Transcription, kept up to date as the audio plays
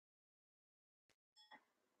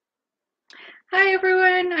Hi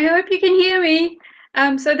everyone, I hope you can hear me.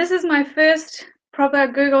 So this is my first proper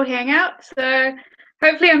Google Hangout, so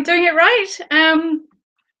hopefully I'm doing it right.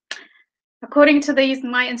 According to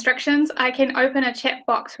my instructions, I can open a chat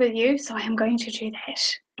box with you, so I am going to do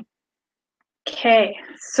that. Okay,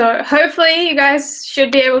 so hopefully you guys should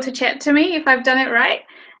be able to chat to me if I've done it right.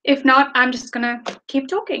 If not, I'm just gonna keep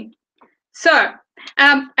talking. So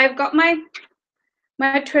I've got my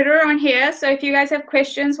Twitter on here, so if you guys have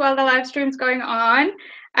questions while the live stream's going on,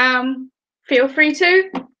 feel free to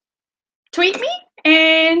tweet me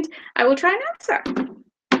and I will try and answer.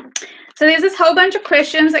 So there's this whole bunch of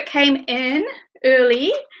questions that came in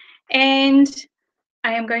early and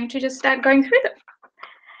I am going to just start going through them.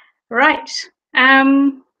 Right.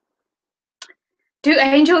 Do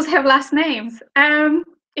angels have last names?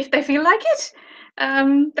 If they feel like it.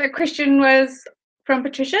 That question was from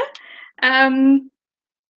Patricia.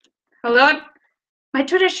 Hold on. My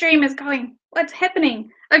Twitter stream is going. What's happening?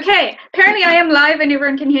 Okay, apparently I am live and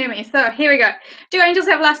everyone can hear me. So here we go. Do angels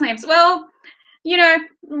have last names? Well, you know,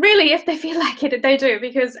 really, if they feel like it, they do,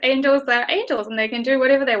 because angels are angels and they can do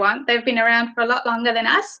whatever they want. They've been around for a lot longer than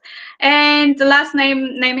us, and the last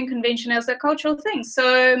naming convention is a cultural thing.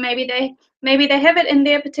 So maybe they have it in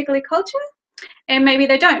their particular culture, and maybe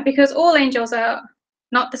they don't, because all angels are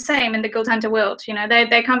not the same in the Guild Hunter world. You know,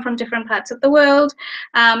 they come from different parts of the world.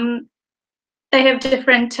 They have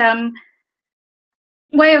different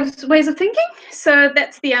ways of thinking. So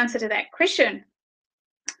that's the answer to that question.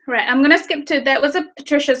 Right, I'm going to skip to, that was a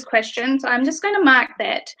Patricia's question, so I'm just going to mark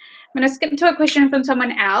that. I'm going to skip to a question from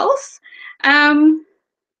someone else.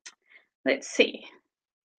 Let's see.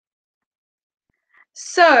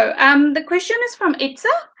 So the question is from Itza.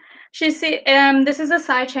 She said, this is a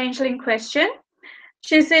Psi Changeling question.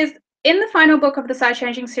 She says, in the final book of the Psi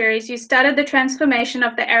Changing series, you started the transformation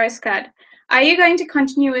of the Arrow card. Are you going to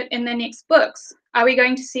continue it in the next books? Are we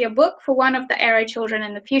going to see a book for one of the Arrow children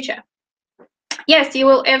in the future? Yes, you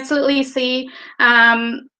will absolutely see,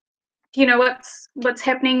 you know, what's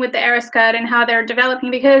happening with the Arrow card and how they're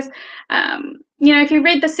developing, because, you know, if you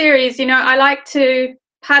read the series, you know, I like to,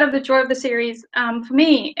 part of the joy of the series for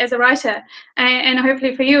me as a writer, and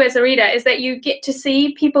hopefully for you as a reader, is that you get to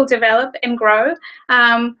see people develop and grow.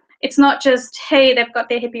 It's not just, hey, they've got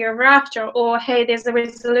their hippie ever after, or hey, there's a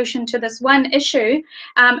resolution to this one issue,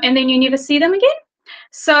 and then you never see them again.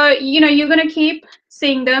 So, you know, you're going to keep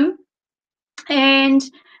seeing them, and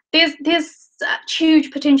there's such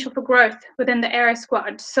huge potential for growth within the Arrow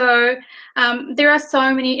squad. So there are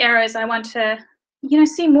so many arrows I want to, you know,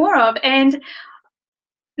 see more of, and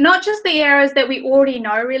not just the arrows that we already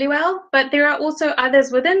know really well, but there are also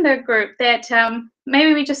others within the group that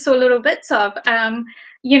maybe we just saw little bits of,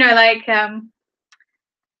 you know, like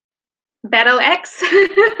Battle Axe,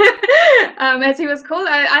 as he was called.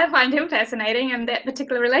 I find him fascinating, and that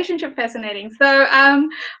particular relationship fascinating. So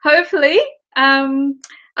hopefully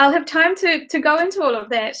I'll have time to go into all of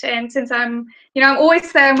that. And since I'm, you know, I'm always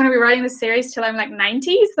saying I'm going to be writing this series till I'm like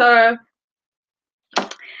 90. So,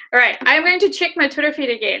 all right, I'm going to check my Twitter feed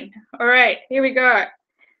again. All right, here we go.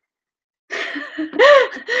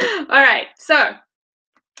 All right, so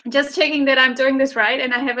just checking that I'm doing this right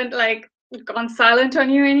and I haven't like gone silent on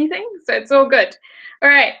you or anything. So it's all good. All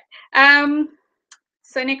right.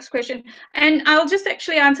 So next question, and I'll just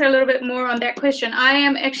actually answer a little bit more on that question. I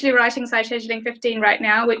am actually writing Psi Changeling 15 right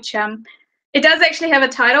now, which it does actually have a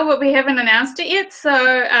title, but we haven't announced it yet.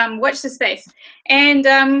 So watch the space. And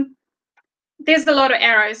there's a lot of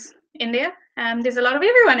arrows in there. There's a lot of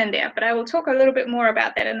everyone in there, but I will talk a little bit more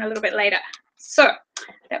about that in a little bit later. So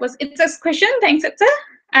that was Itza's question. Thanks, Itza.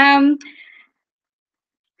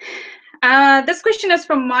 This question is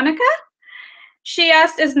from Monica. She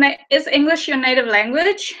asked, is English your native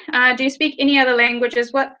language? Do you speak any other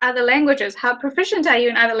languages? What other languages? How proficient are you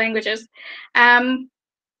in other languages?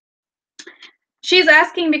 She's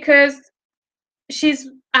asking because she's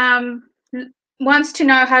wants to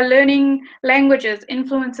know how learning languages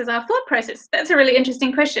influences our thought process. That's a really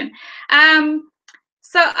interesting question.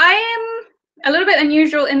 So I am a little bit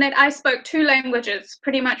unusual in that I spoke 2 languages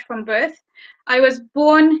pretty much from birth. I was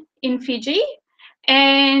born in Fiji,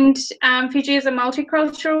 and Fiji is a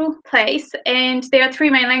multicultural place, and there are 3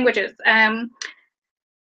 main languages: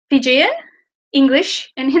 Fijian,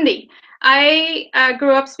 English, and Hindi. I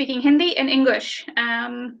grew up speaking Hindi and English.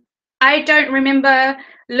 I don't remember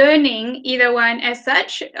learning either one as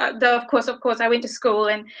such, though of course I went to school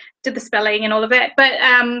and did the spelling and all of that. But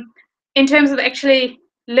in terms of actually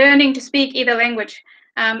learning to speak either language,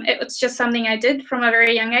 it was just something I did from a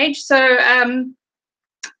very young age. So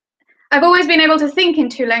I've always been able to think in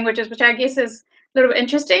 2 languages, which I guess is a little bit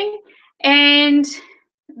interesting. And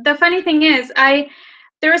the funny thing is,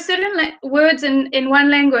 there are certain words in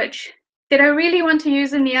one language that I really want to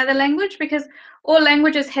use in the other language, because all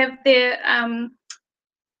languages have their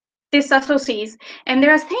subtleties, and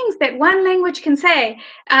there are things that one language can say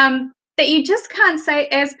that you just can't say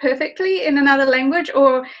as perfectly in another language,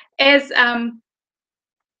 or as in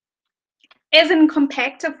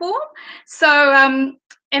compactor form. So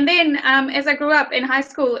and then as I grew up in high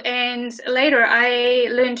school and later, I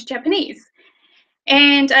learned Japanese.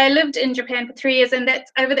 And I lived in Japan for 3 years, and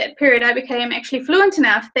that's over that period I became actually fluent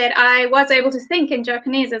enough that I was able to think in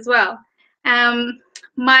Japanese as well.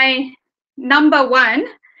 My number one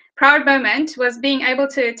proud moment was being able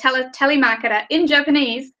to tell a telemarketer in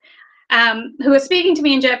Japanese, who was speaking to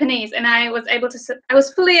me in Japanese, and I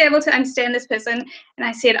was fully able to understand this person, and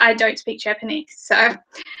I said, I don't speak Japanese. So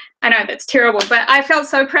I know that's terrible, but I felt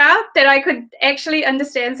so proud that I could actually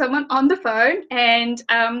understand someone on the phone and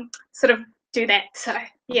sort of do that. So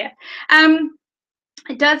yeah.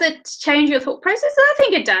 Does it change your thought process? I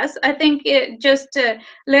think it does. I think it just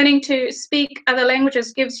learning to speak other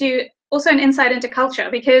languages gives you also an insight into culture,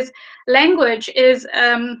 because language is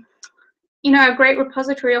a great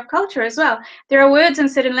repository of culture as well. There are words in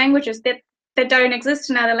certain languages that don't exist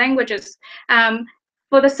in other languages,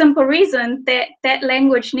 for the simple reason that that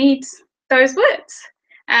language needs those words.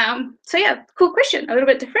 So yeah, cool question, a little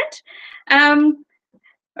bit different.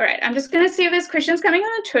 All right, I'm just going to see if there's questions coming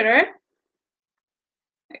on Twitter.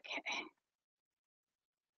 Okay.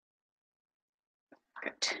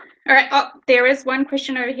 Good. All right. Oh, there is one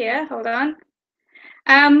question over here. Hold on.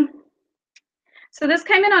 So this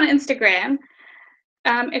came in on Instagram.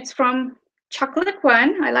 It's from Chocolate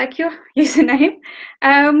One. I like your username.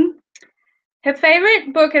 Her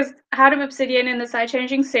favorite book is Heart of Obsidian in the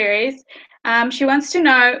Side-Changing series. She wants to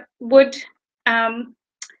know,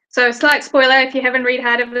 so slight spoiler if you haven't read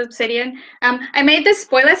Heart of Obsidian. I made this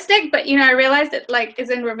spoiler stick, but I realized it is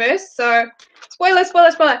in reverse. So spoiler.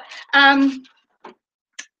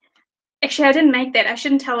 Actually, I didn't make that. I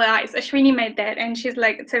shouldn't tell lies. Ashwini made that, and she's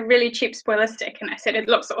like, it's a really cheap spoiler stick, and I said it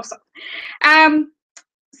looks awesome.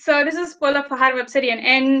 So this is a spoiler for Heart of Obsidian,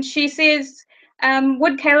 and she says,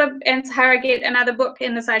 would Caleb and Sahara get another book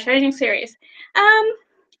in the Side-Changing series?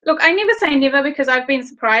 Look, I never say never, because I've been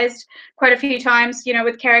surprised quite a few times,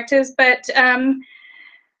 with characters, but I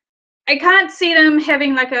can't see them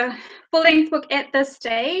having like a full-length book at this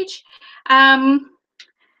stage.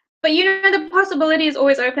 But the possibility is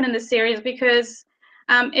always open in this series, because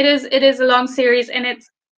it is a long series, and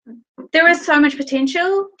there is so much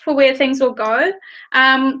potential for where things will go.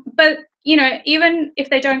 But even if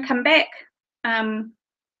they don't come back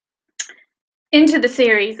into the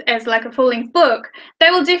series as like a full-length book, they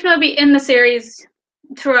will definitely be in the series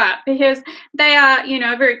throughout, because they are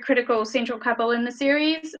a very critical central couple in the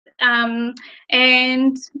series.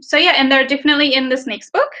 And so yeah, and they're definitely in this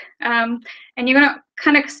next book. And you're gonna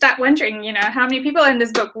kind of start wondering, how many people are in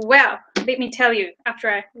this book? Well, let me tell you after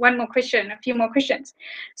a few more questions.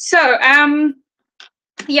 So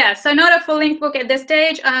yeah, so not a full-length book at this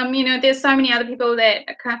stage. There's so many other people that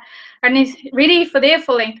are ready for their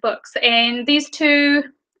full-length books, and these two,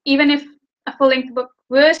 even if a full-length book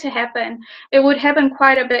were to happen, it would happen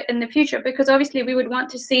quite a bit in the future, because obviously we would want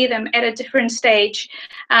to see them at a different stage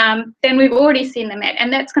than we've already seen them at,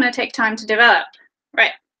 and that's going to take time to develop,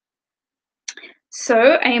 right? So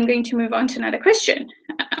I am going to move on to another question.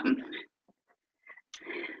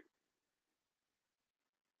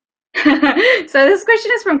 So this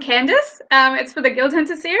question is from Candace. It's for the Guild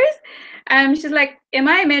Hunter series. She's like, am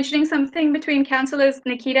I imagining something between counselors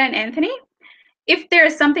Nikita and Anthony? If there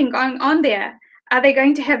is something going on there, are they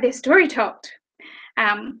going to have their story told?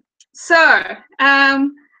 I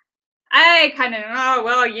kind of know,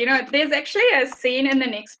 well, there's actually a scene in the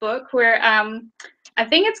next book where I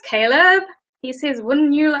think it's Caleb. He says,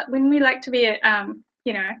 wouldn't we like to be a, oh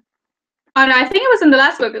no, I think it was in the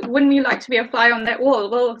last book, wouldn't you like to be a fly on that wall?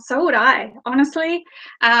 Well, so would I, honestly.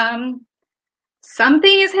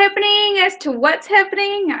 Something is happening. As to what's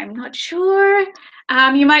happening, I'm not sure.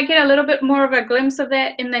 You might get a little bit more of a glimpse of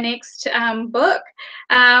that in the next book.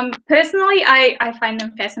 Personally, I find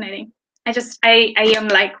them fascinating. I am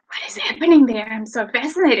like, what is happening there? I'm so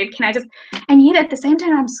fascinated. And yet at the same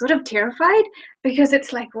time, I'm sort of terrified, because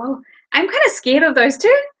it's like, well, I'm kind of scared of those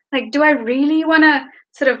two. Like, do I really want to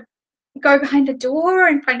sort of go behind the door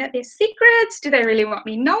and find out their secrets? Do they really want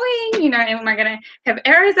me knowing? Am I going to have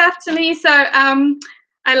arrows after me? So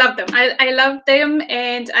I love them. I love them,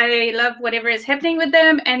 and I love whatever is happening with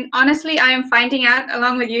them. And honestly, I am finding out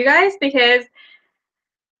along with you guys, because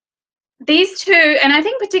these two, and I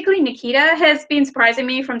think particularly Nikita, has been surprising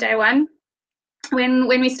me from day one. when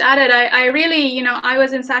we started, I really, you know, I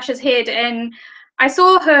was in Sasha's head, and I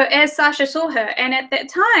saw her as Sasha saw her. And at that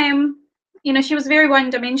time, you know, she was very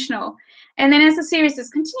one-dimensional. And then as the series has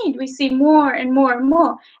continued, we see more and more and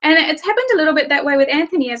more. And it's happened a little bit that way with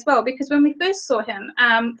Anthony as well, because when we first saw him,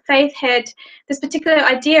 Faith had this particular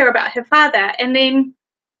idea about her father, and then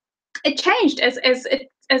it changed as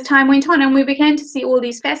time went on, and we began to see all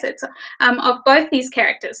these facets of both these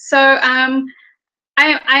characters. So I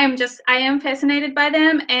am fascinated by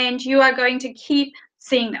them, and you are going to keep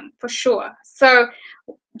seeing them for sure. So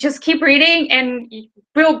just keep reading, and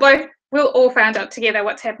we'll all find out together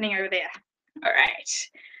what's happening over there. All right.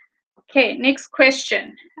 Okay, next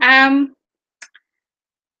question.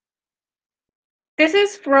 This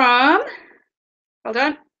is from, hold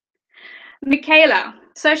on, Michaela.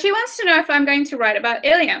 So she wants to know if I'm going to write about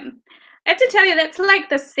Ilium. I have to tell you, that's like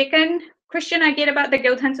the second question I get about the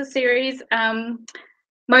Guild Hunter series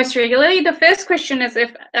most regularly. The first question is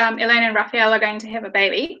if Elaine and Raphael are going to have a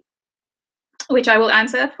baby, which I will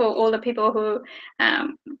answer for all the people who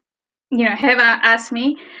you know, have asked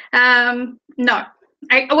me. No,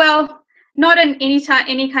 well, not in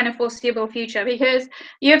any kind of foreseeable future, because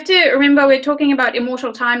you have to remember we're talking about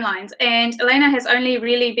immortal timelines, and Elena has only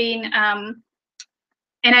really been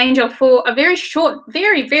an angel for a very short,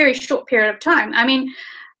 very short period of time. I mean,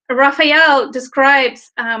 Raphael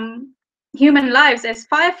describes human lives as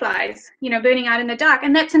fireflies, you know, burning out in the dark,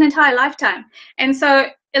 and that's an entire lifetime. And so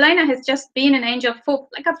Elena has just been an angel for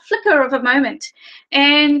like a flicker of a moment,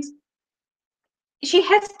 and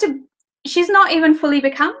she's not even fully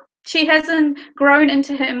become. She hasn't grown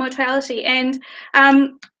into her immortality, and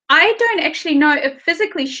I don't actually know if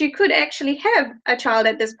physically she could actually have a child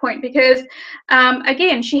at this point, because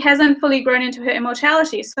again, she hasn't fully grown into her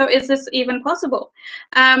immortality. So is this even possible?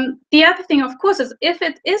 The other thing, of course, is if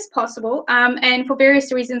it is possible, and for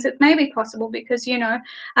various reasons it may be possible, because, you know,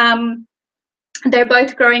 they're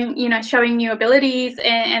both growing, you know, showing new abilities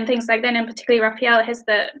and things like that, and particularly Raphael has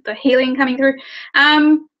the healing coming through.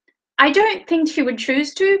 I don't think she would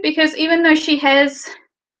choose to, because even though she has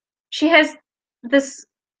this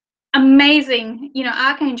amazing, you know,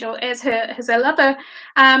 archangel as her lover,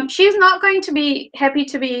 she's not going to be happy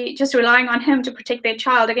to be just relying on him to protect their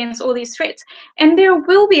child against all these threats. And there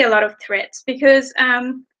will be a lot of threats, because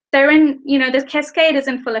they're in, you know, the cascade is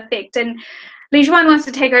in full effect, and Li Juan wants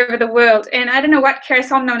to take over the world, and I don't know what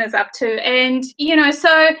Karasomnon is up to, and, you know,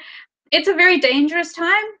 so it's a very dangerous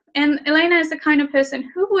time. And Elena is the kind of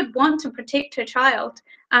person who would want to protect her child,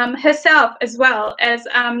 herself, as well as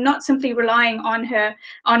not simply relying on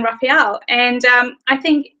Raphael. And I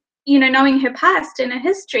think, you know, knowing her past and her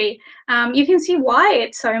history, you can see why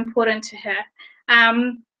it's so important to her.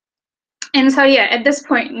 And so, yeah, at this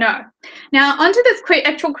point, no. Now, onto this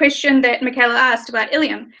actual question that Michaela asked about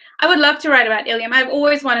Ilium. I would love to write about Ilium. I've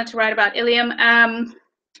always wanted to write about Ilium.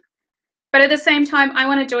 But at the same time, I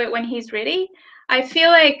want to do it when he's ready. I feel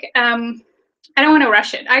like I don't want to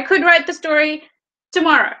rush it. I could write the story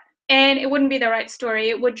tomorrow, and it wouldn't be the right story.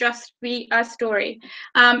 It would just be a story.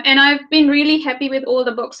 And I've been really happy with all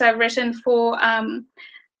the books I've written for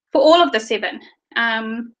all of the 7.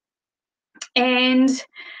 And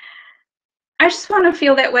I just want to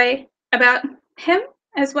feel that way about him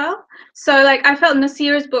as well. So, like, I felt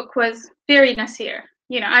Nasir's book was very Nasir.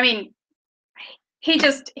 You know, I mean,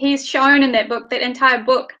 he's shown in that book, that entire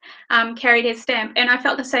book carried his stamp. And I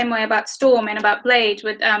felt the same way about Storm and about Blade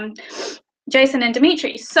with Jason and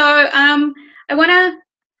Dimitri. So I want to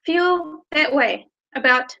feel that way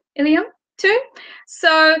about Ilium too.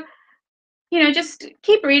 So, you know, just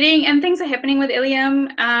keep reading, and things are happening with Ilium.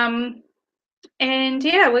 And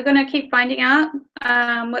yeah, we're going to keep finding out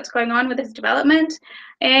what's going on with his development.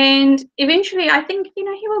 And eventually, I think, you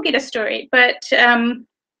know, he will get a story, but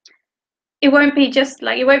it won't be just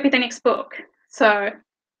like, it won't be the next book. So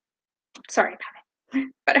sorry about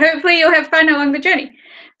it, but hopefully you'll have fun along the journey.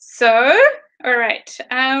 So, all right.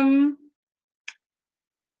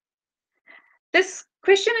 This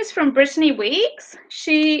question is from Brittany Weeks.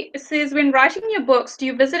 She says, when writing your books, do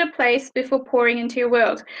you visit a place before pouring into your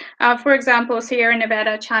world? For example, Sierra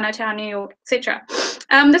Nevada, Chinatown, New York, etc.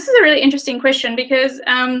 This is a really interesting question, because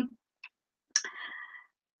I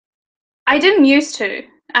didn't used to.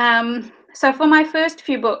 So for my first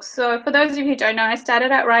few books, so for those of you who don't know, I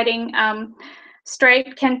started out writing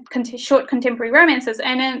straight short contemporary romances,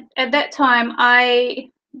 and at that time I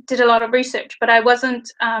did a lot of research, but I wasn't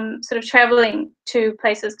sort of traveling to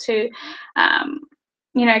places to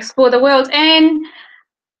you know, explore the world. And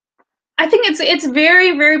I think it's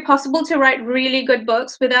very possible to write really good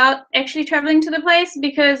books without actually traveling to the place,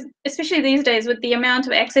 because especially these days with the amount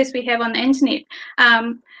of access we have on the internet,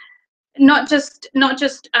 not just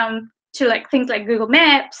to like things like Google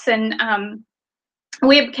Maps and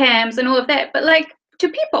webcams and all of that, but like to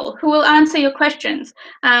people who will answer your questions.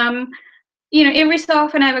 You know, every so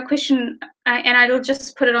often I have a question and I'll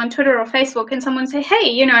just put it on Twitter or Facebook, and someone say, hey,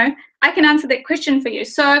 you know, I can answer that question for you.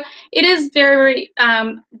 So it is very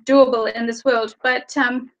doable in this world. But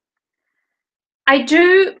I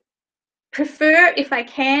do prefer, if I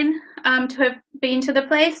can, to have been to the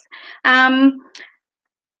place. And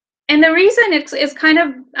the reason it's kind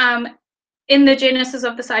of in the genesis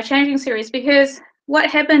of the Sci Changing series, because what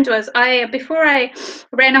happened was before I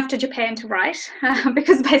ran off to Japan to write,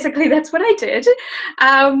 because basically that's what I did,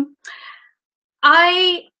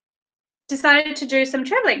 I decided to do some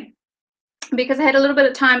traveling because I had a little bit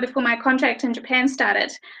of time before my contract in Japan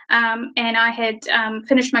started, and I had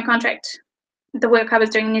finished my contract, the work I was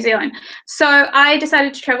doing in New Zealand. So I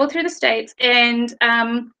decided to travel through the States, and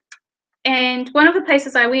one of the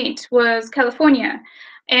places I went was California,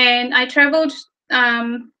 and I traveled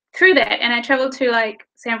through that, and I traveled to like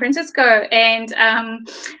San Francisco and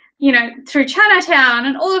you know, through Chinatown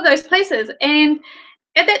and all of those places. And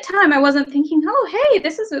at that time I wasn't thinking, oh hey,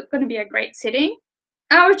 this is going to be a great setting.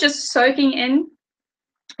 I was just soaking in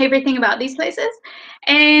everything about these places.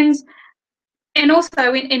 And also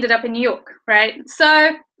I ended up in New York, right?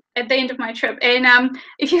 So at the end of my trip, and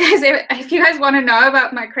if you guys want to know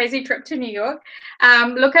about my crazy trip to New York,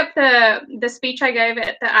 look up the speech I gave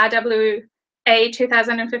at the RWA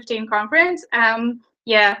 2015 conference.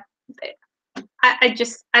 Yeah, I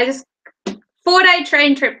just 4-day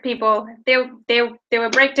train trip, people. There were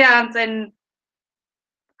breakdowns, and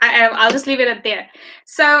I'll just leave it at there.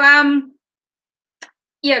 So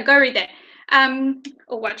yeah, go read that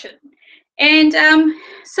or watch it. And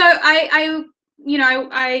so I you know,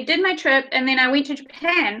 I did my trip, and then I went to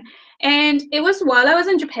Japan, and it was while I was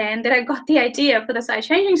in Japan that I got the idea for the Sci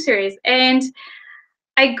Changing series. And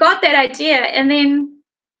I got that idea, and then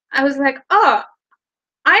I was like, oh,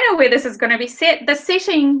 I know where this is going to be set. The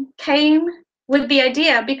setting came with the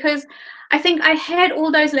idea because I think I had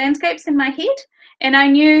all those landscapes in my head, and I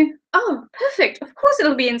knew, oh, perfect. Of course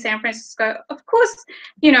it'll be in San Francisco. Of course,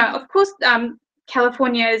 you know, of course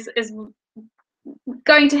California is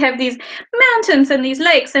going to have these mountains and these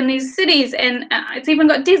lakes and these cities, and it's even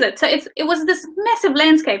got desert. So it was this massive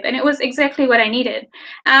landscape, and it was exactly what I needed.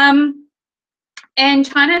 And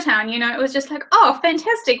Chinatown, you know, it was just like, oh,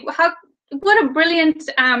 fantastic. What a brilliant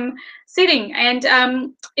setting. And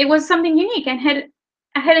it was something unique, and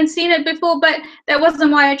I hadn't seen it before, but that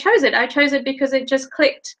wasn't why I chose it. I chose it because it just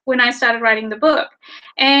clicked when I started writing the book.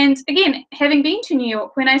 And again, having been to New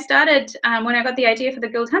York, when I started, when I got the idea for the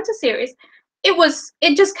Guild Hunter series,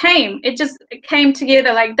 it just came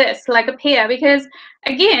together like this, like a pear, because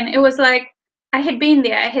again, it was like I had been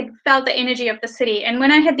there, I had felt the energy of the city. And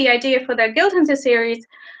when I had the idea for the Guild Hunter series,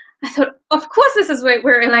 I thought, of course, this is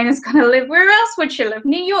where Elena's going to live. Where else would she live?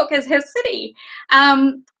 New York is her city.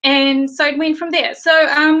 And so it went from there. So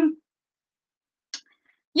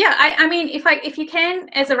yeah, I mean, if you can,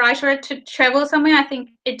 as a writer, to travel somewhere, I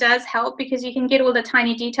think it does help, because you can get all the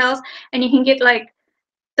tiny details, and you can get like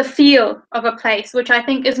the feel of a place, which I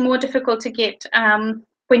think is more difficult to get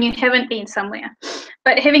when you haven't been somewhere.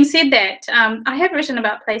 But having said that, I have written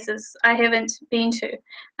about places I haven't been to,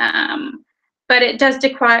 but it does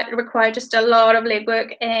require just a lot of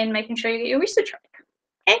legwork and making sure you get your research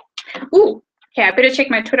right. Okay. Ooh, okay, I better check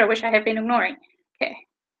my Twitter, which I have been ignoring. Okay.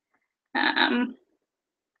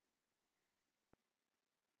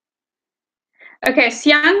 Okay,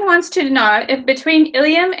 Xiang wants to know if between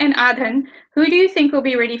Iliam and Ardhan, who do you think will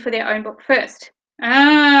be ready for their own book first?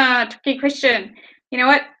 Ah, tricky question. You know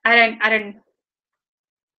what? I don't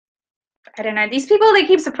know. These people, they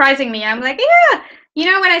keep surprising me. I'm like, yeah. You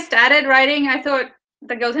know, when I started writing, I thought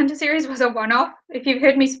the Guild Hunter series was a one-off. If you've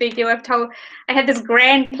heard me speak, you'll have told I had this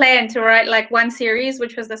grand plan to write like one series,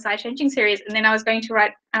 which was the Sci Changing series, and then I was going to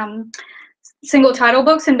write single title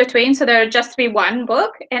books in between, so there would just be one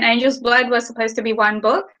book, and Angel's Blood was supposed to be one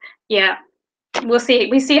book. Yeah, we'll see.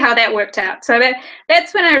 We see how that worked out. So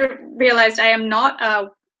that's when I realized I am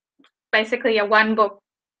not basically a one book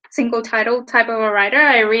single title type of a writer.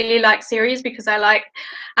 I really like series because I like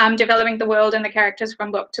developing the world and the characters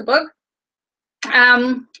from book to book.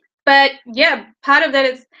 But yeah, part of that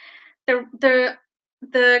is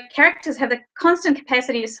the characters have the constant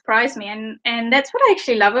capacity to surprise me, and that's what I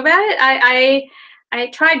actually love about it. I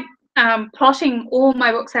tried plotting all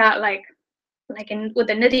my books out like with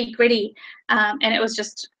the nitty gritty, and it was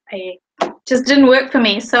just didn't work for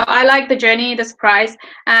me. So I like the journey, the surprise.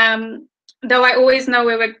 Though I always know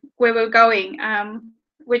where we're going,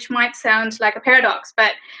 which might sound like a paradox,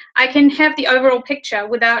 but I can have the overall picture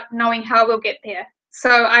without knowing how we'll get there.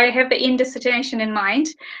 So I have the end destination in mind,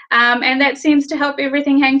 and that seems to help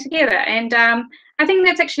everything hang together. And I think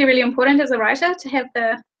that's actually really important as a writer, to have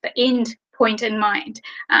the end point in mind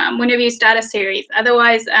whenever you start a series.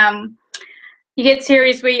 Otherwise, you get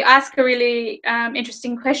series where you ask a really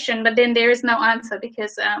interesting question, but then there is no answer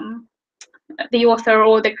because the author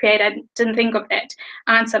or the creator didn't think of that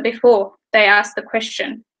answer before they asked the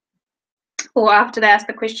question, or after they asked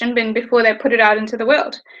the question, but before they put it out into the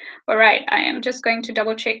world. All right, I am just going to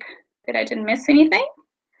double check that I didn't miss anything.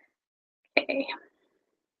 Okay.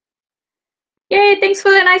 Yay, thanks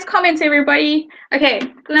for the nice comments, everybody. Okay,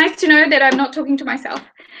 nice to know that I'm not talking to myself.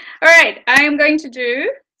 All right, I am going to do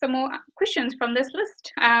some more questions from this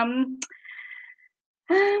list.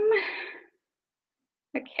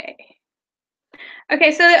 Okay.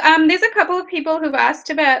 Okay, so there's a couple of people who've asked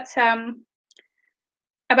about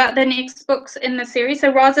the next books in the series.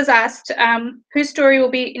 So Roz has asked whose story will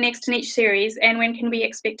be next in each series and when can we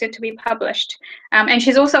expect it to be published. And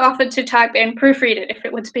she's also offered to type and proofread it if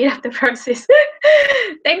it would speed up the process.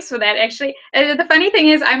 Thanks for that, actually. The funny thing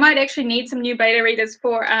is I might actually need some new beta readers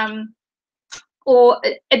for or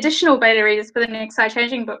additional beta readers for the next Side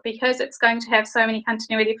Changing book, because it's going to have so many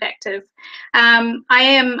continuity factors.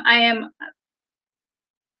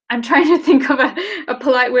 I'm trying to think of a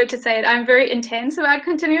polite word to say it. I'm very intense about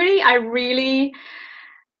continuity. I really,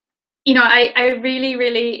 I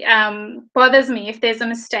really bothers me if there's a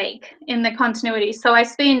mistake in the continuity. So I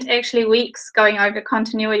spend actually weeks going over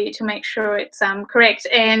continuity to make sure it's correct.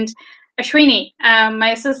 And Ashwini,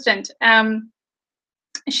 my assistant,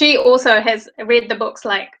 she also has read the books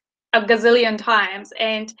like a gazillion times,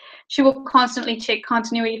 and she will constantly check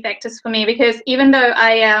continuity factors for me, because even though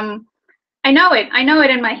I know it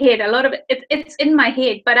in my head. A lot of it's in my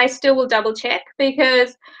head, but I still will double check,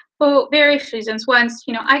 because for various reasons. Once,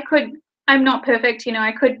 I'm not perfect.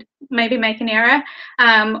 I could maybe make an error,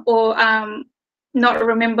 or not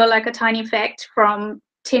remember like a tiny fact from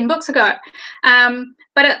 10 books ago.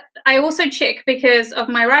 But I also check because of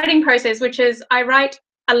my writing process, which is I write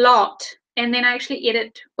a lot and then I actually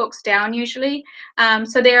edit books down usually.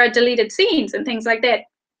 So there are deleted scenes and things like that.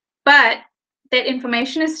 But that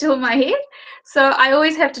information is still in my head. So I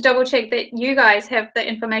always have to double check that you guys have the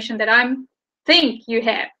information that I think you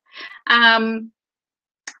have.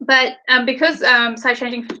 But because Side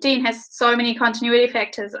Changing 15 has so many continuity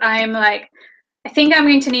factors, I'm like, I think I'm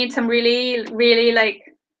going to need some really, really like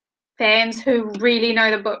fans who really know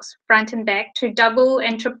the books front and back to double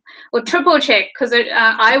and triple check, because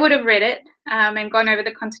I would have read it and gone over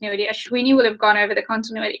the continuity. Ashwini will have gone over the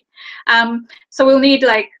continuity. So we'll need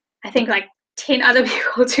I think 10 other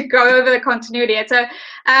people to go over the continuity. So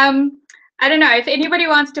I don't know if anybody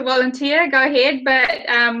wants to volunteer, go ahead, but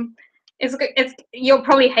you'll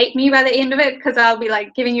probably hate me by the end of it, because I'll be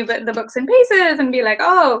like giving you the books in pieces and be like,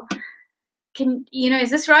 oh, is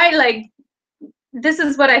this right? Like, this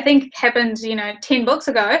is what I think happened 10 books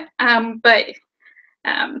ago.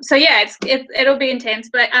 So yeah, it'll be intense,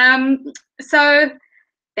 but so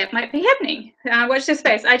that might be happening. Watch this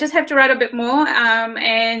space. I just have to write a bit more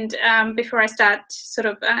and before I start sort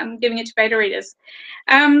of giving it to beta readers.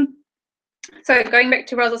 So going back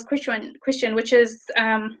to Rosal's question, which is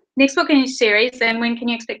next book in each series, and when can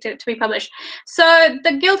you expect it to be published? So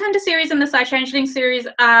the Guild Hunter series and the Side Changeling series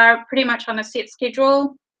are pretty much on a set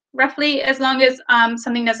schedule, roughly, as long as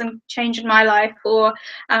something doesn't change in my life, or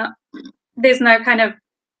there's no kind of,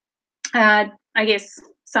 I guess,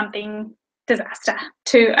 something disaster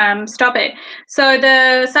to stop it. So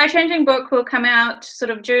the Side Changing book will come out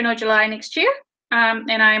sort of June or July next year.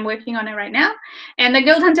 And I'm working on it right now. And the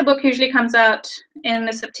Guild Hunter book usually comes out in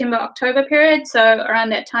the September-October period, so around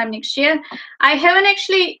that time next year. I haven't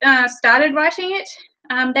actually started writing it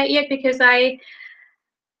that yet, because I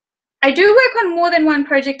do work on more than one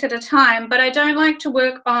project at a time, but I don't like to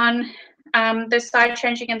work on the Side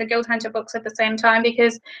Changing and the Guild Hunter books at the same time,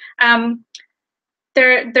 because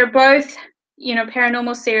they're both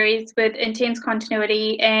paranormal series with intense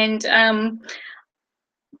continuity, and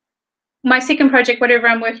my second project, whatever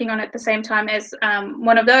I'm working on at the same time as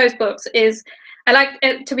one of those books, is I like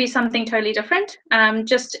it to be something totally different.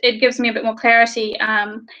 Just it gives me a bit more clarity,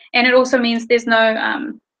 and it also means there's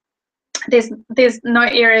no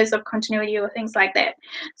areas of continuity or things like that.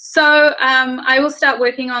 So I will start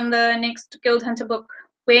working on the next Guild Hunter book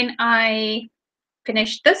when I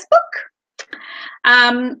finish this book.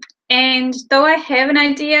 And though I have an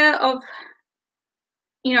idea of,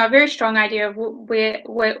 a very strong idea of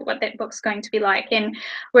what that book's going to be like and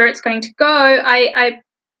where it's going to go, I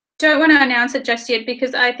don't want to announce it just yet,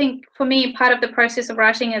 because I think for me, part of the process of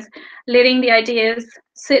writing is letting the ideas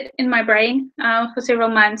sit in my brain for several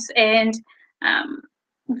months and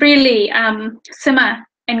really simmer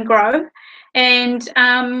and grow. And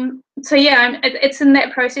so yeah, it's in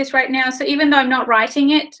that process right now. So even though I'm not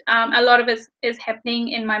writing it, a lot of it is happening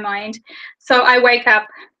in my mind. So I wake up,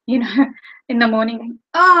 you know, in the morning,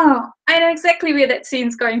 oh, I know exactly where that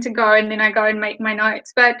scene's going to go, and then I go and make my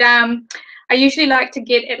notes. But I usually like to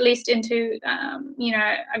get at least into, you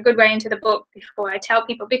know, a good way into the book before I tell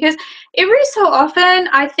people, because every so often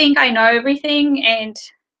I think I know everything, and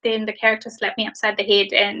then the characters slap me upside the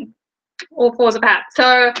head and all falls apart.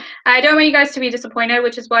 So I don't want you guys to be disappointed,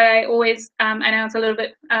 which is why I always announce a little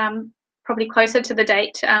bit probably closer to the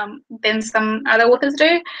date than some other authors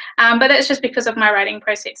do. But that's just because of my writing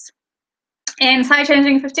process. And Side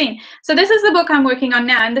Changing 15. So this is the book I'm working on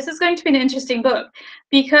now, and this is going to be an interesting book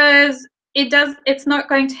because it's not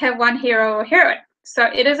going to have one hero or heroine. So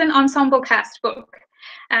it is an ensemble cast book.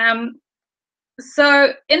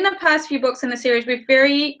 So in the past few books in the series, we've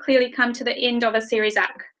very clearly come to the end of a series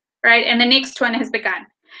arc, right? And the next one has begun.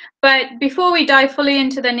 But before we dive fully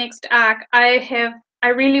into the next arc, I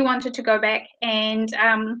really wanted to go back and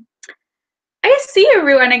I guess see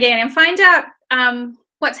everyone again and find out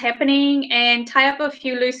what's happening and tie up a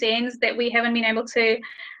few loose ends that we haven't been able to,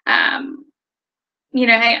 you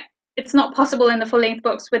know, it's not possible in the full length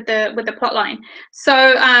books with the plot line.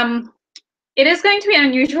 So it is going to be an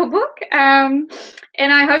unusual book, and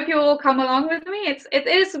I hope you all come along with me. It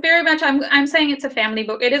is very much, I'm saying it's a family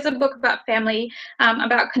book. It is a book about family,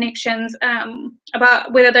 about connections,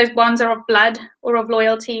 about whether those bonds are of blood or of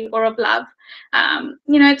loyalty or of love.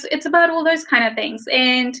 You know, it's about all those kind of things.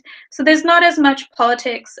 And so there's not as much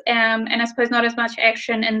politics, and I suppose not as much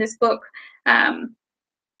action in this book.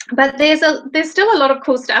 But there's still a lot of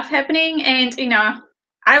cool stuff happening, and you know,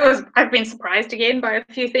 I've been surprised again by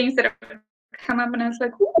a few things that have come up, and I was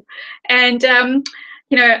like, ooh. And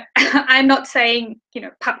you know, I'm not saying, you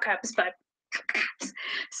know, pup cups, but pup cups.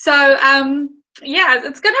 So yeah,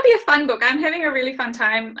 it's going to be a fun book. I'm having a really fun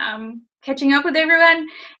time catching up with everyone,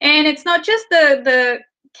 and it's not just the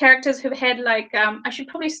characters who've had like I should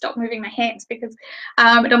probably stop moving my hands because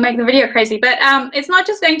it'll make the video crazy. But it's not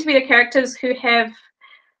just going to be the characters who have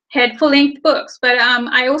had full-length books, but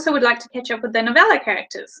I also would like to catch up with the novella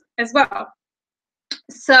characters as well.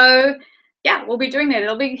 So yeah, we'll be doing that.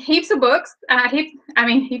 It'll be heaps of books,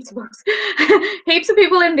 heaps of books, heaps of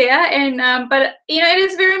people in there, and but you know, it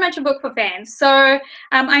is very much a book for fans. So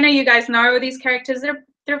I know you guys know these characters.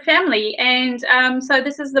 They're family, and so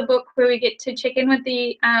this is the book where we get to check in with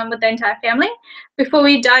the entire family before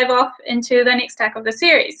we dive off into the next arc of the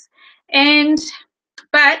series.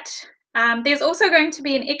 But there's also going to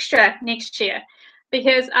be an extra next year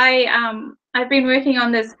because I've been working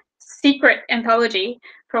on this secret anthology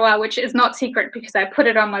for a while, which is not secret because I put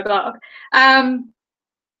it on my blog. And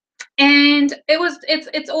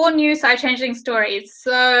it's all new Side Changing stories.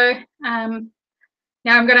 So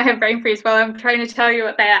now I'm going to have brain freeze while I'm trying to tell you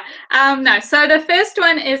what they are. No, so the first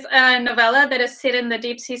one is a novella that is set in the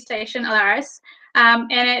deep sea station Alaris, and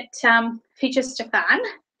it features Stefan,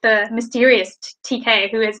 the mysterious TK,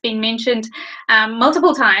 who has been mentioned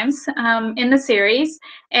multiple times in the series,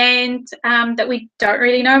 and that we don't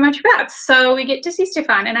really know much about. So we get to see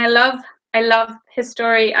Stefan, and I love his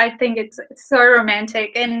story. I think it's so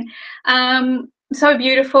romantic and so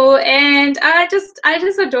beautiful, and I just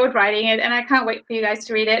adored writing it, and I can't wait for you guys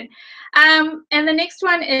to read it. And the next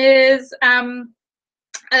one is a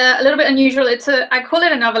little bit unusual. I call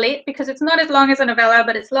it a novelette because it's not as long as a novella,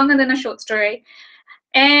 but it's longer than a short story.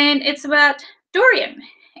 And it's about Dorian,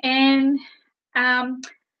 and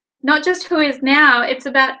not just who he is now, it's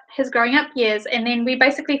about his growing up years, and then we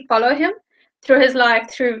basically follow him through his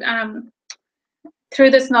life through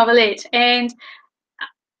this novelette. And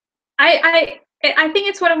I think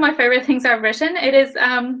it's one of my favorite things I've written. It is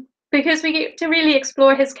because we get to really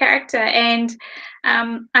explore his character, and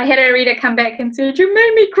I had a reader come back and said, "You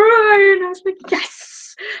made me cry," and I was like,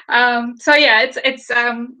 "Yes!" So yeah,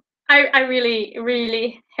 I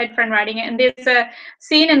really had fun writing it, and there's a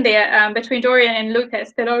scene in there between Dorian and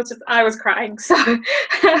Lucas that I was crying. So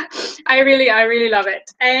I really love it.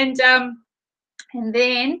 And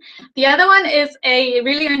then the other one is a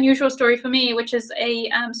really unusual story for me, which is a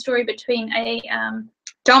story between a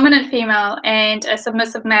dominant female and a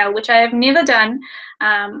submissive male, which I have never done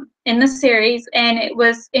in the series. And it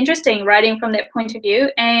was interesting writing from that point of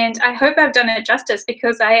view. And I hope I've done it justice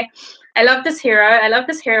because I love this hero, I love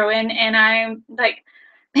this heroine, and I'm like,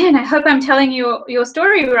 man, I hope I'm telling your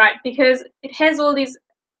story right, because it has all these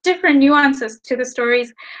different nuances to the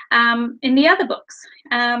stories in the other books.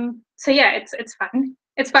 So yeah, it's fun.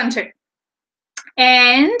 It's fun too.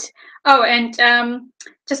 And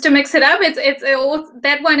just to mix it up,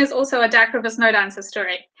 that one is also a Dark River Snow Dancer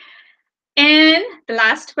story. And the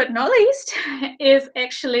last but not least is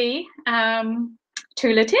actually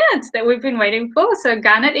two lieutenants that we've been waiting for. So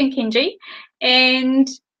Garnet and Kenji, and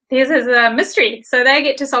this is a mystery. So they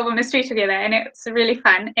get to solve a mystery together, and it's really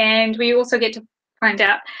fun. And we also get to find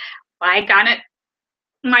out why Garnet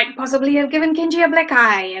might possibly have given Kenji a black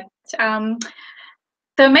eye at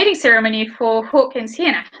the mating ceremony for Hawk and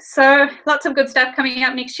Sienna. So lots of good stuff coming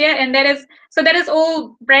up next year, and that is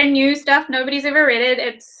all brand new stuff. Nobody's ever read it.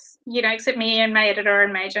 It's, you know, except me and my editor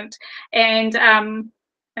and my agent, and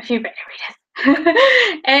a few beta readers.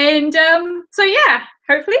 And so yeah,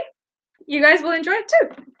 hopefully you guys will enjoy it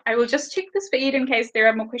too. I will just check this feed in case there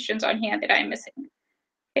are more questions on here that I'm missing.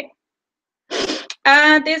 Okay.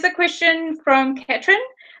 There's a question from Katrin.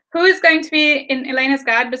 Who is going to be in Elena's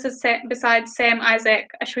guard besides Sam,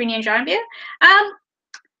 Isaac, Ashwini, and Janvir?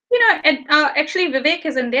 You know, and, actually Vivek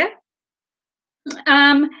is in there.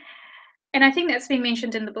 And I think that's been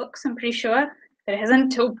mentioned in the books, I'm pretty sure. If it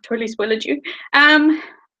hasn't, totally spoiled you.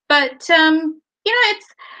 But you know, it's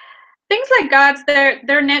things like guards,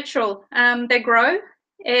 they're natural. They grow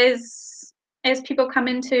as people come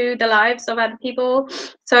into the lives of other people.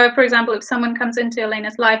 So for example, if someone comes into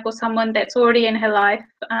Elena's life, or someone that's already in her life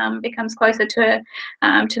becomes closer to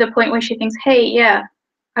her, to the point where she thinks, hey, yeah,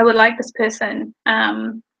 I would like this person,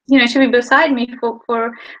 you know, to be beside me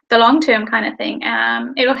for the long term kind of thing,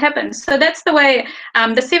 it'll happen. So that's the way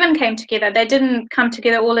the seven came together. They didn't come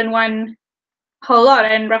together all in one whole lot,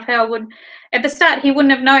 and Raphael would, at the start, he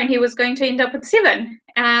wouldn't have known he was going to end up with seven,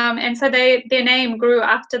 and so their name grew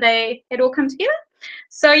after they had all come together.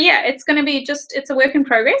 So yeah, it's going to be it's a work in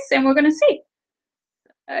progress, and we're going to see.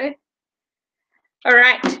 So, all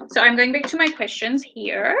right, so I'm going back to my questions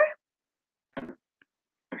here. All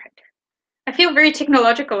right. I feel very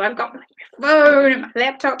technological. I've got my phone and my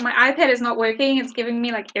laptop. My iPad is not working. It's giving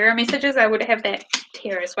me like error messages. I would have that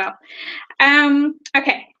here as well.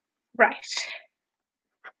 Okay, right.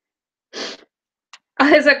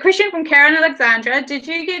 There's a question from Karen Alexandra. Did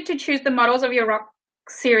you get to choose the models of your rock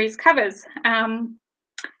series covers?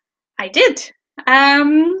 I did.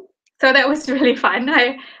 So that was really fun.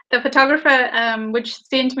 The photographer would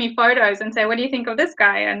send me photos and say, what do you think of this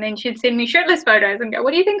guy? And then she'd send me shirtless photos and go,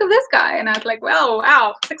 what do you think of this guy? And I was like, well,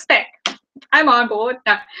 wow, six pack. I'm on board.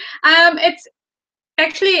 No. It's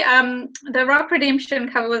actually the Rock Redemption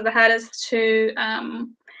cover was the hardest to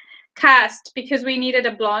cast because we needed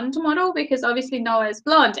a blonde model, because obviously Noah is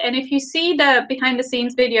blonde. And if you see the behind the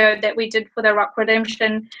scenes video that we did for the Rock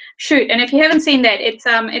Redemption shoot, and if you haven't seen that, it's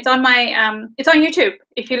on my it's on YouTube.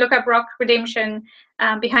 If you look up Rock Redemption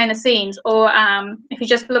behind the scenes, or if you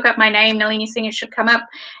just look up my name, Nalini Singh, it should come up.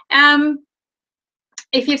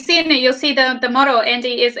 If you've seen it, you'll see the model,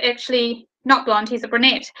 Andy, is actually not blonde, he's a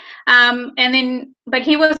brunette. But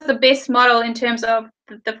he was the best model in terms of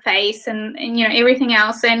the face and you know, everything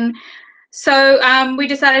else. And so we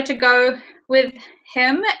decided to go with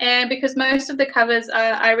him, and because most of the covers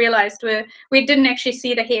I realized we didn't actually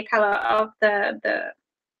see the hair color of the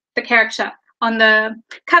character on the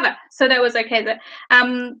cover, so that was okay.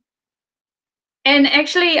 And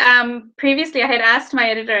actually, previously I had asked my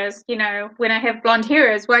editors, you know, when I have blonde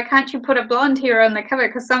heroes, why can't you put a blonde hero on the cover?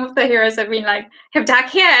 Because some of the heroes have been like, have dark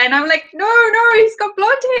hair. And I'm like, no, he's got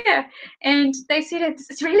blonde hair. And they said,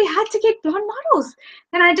 it's really hard to get blonde models.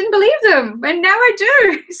 And I didn't believe them. And now I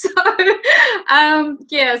do. So,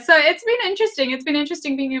 yeah, so it's been interesting. It's been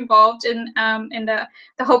interesting being involved in the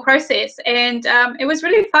whole process. And it was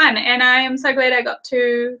really fun. And I am so glad I got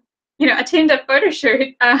to, you know, attend a photo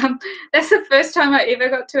shoot. That's the first time I ever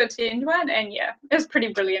got to attend one, and yeah, it was pretty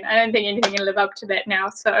brilliant. I don't think anything can live up to that now,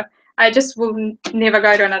 so I just will never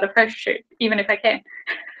go to another photo shoot, even if I can.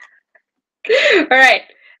 All right.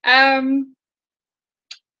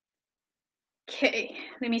 Okay,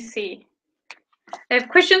 let me see. I have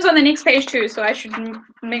questions on the next page too, so I should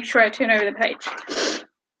make sure I turn over the page.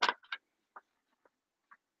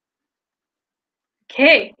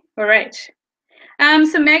 Okay, all right.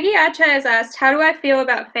 So Maggie Archer has asked, how do I feel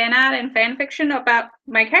about fan art and fan fiction about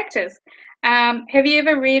my characters? Have you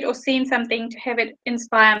ever read or seen something to have it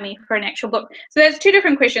inspire me for an actual book? So there's two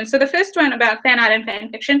different questions. So the first one about fan art and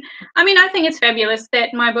fan fiction. I mean, I think it's fabulous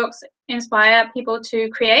that my books inspire people to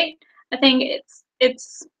create. I think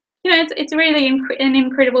it's you know, it's really an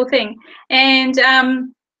incredible thing. And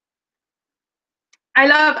I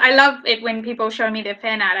love it when people show me their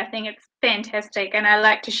fan art. I think fantastic, and I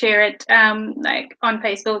like to share it like on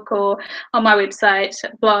Facebook or on my website,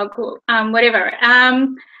 blog, or whatever.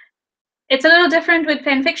 It's a little different with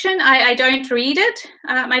fan fiction. I don't read it.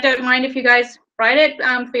 I don't mind if you guys write it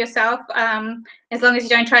for yourself, as long as you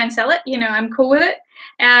don't try and sell it. You know, I'm cool with it.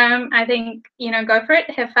 I think, you know, go for it,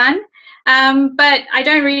 have fun. But I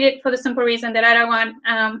don't read it for the simple reason that I don't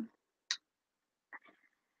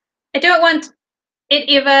want it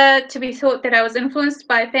ever to be thought that I was influenced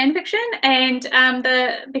by fan fiction. And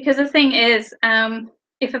because the thing is,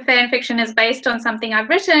 if a fan fiction is based on something I've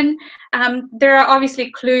written, there are obviously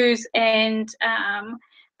clues and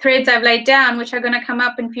threads I've laid down which are going to come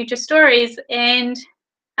up in future stories, and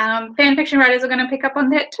fan fiction writers are going to pick up on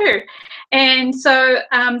that too. And so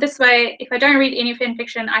this way, if I don't read any fan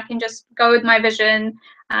fiction, I can just go with my vision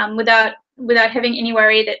without having any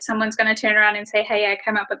worry that someone's going to turn around and say, hey, I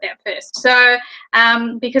came up with that first. So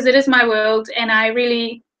because it is my world and I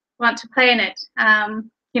really want to play in it,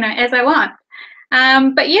 you know, as I want.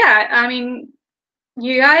 But yeah, I mean,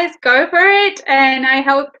 you guys go for it, and I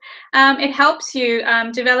hope it helps you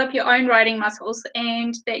develop your own writing muscles,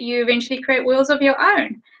 and that you eventually create worlds of your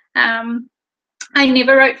own. I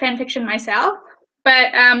never wrote fan fiction myself,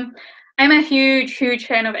 but I'm a huge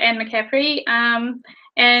fan of Anne McCaffrey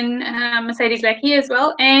and Mercedes Lackey as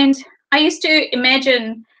well. And I used to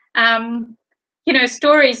imagine, you know,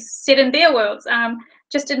 stories set in their worlds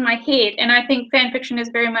just in my head. And I think fan fiction is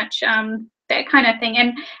very much that kind of thing.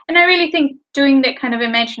 And I really think doing that kind of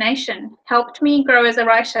imagination helped me grow as a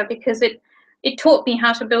writer, because it taught me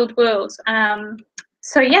how to build worlds.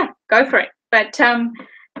 So yeah, go for it. But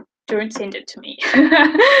don't send it to me.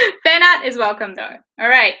 Fan art is welcome though. All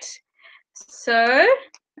right. So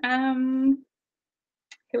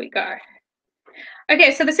here we go.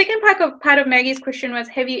 Okay, so the second part of Maggie's question was,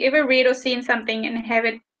 have you ever read or seen something and have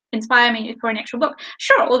it inspire me for an actual book?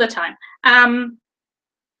 Sure, all the time.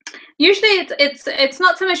 Usually it's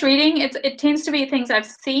not so much reading, it tends to be things I've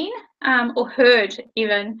seen or heard,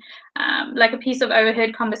 even like a piece of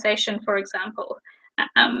overheard conversation, for example.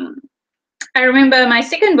 I remember my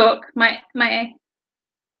second book, my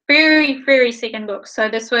very second book. So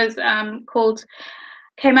this was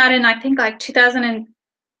came out in, I think, like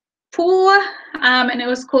 2004, and it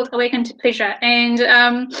was called Awaken to Pleasure. And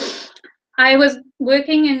I was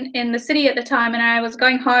working in the city at the time, and I was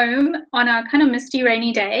going home on a kind of misty,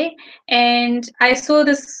 rainy day, and I saw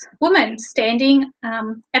this woman standing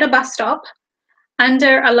at a bus stop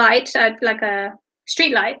under a light, like a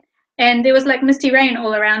street light, and there was like misty rain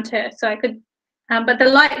all around her, so I could, but the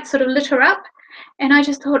light sort of lit her up, and I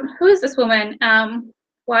just thought, who is this woman?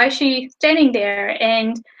 Why is she standing there?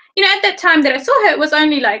 And you know, at that time that I saw her, it was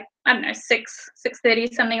only like, I don't know,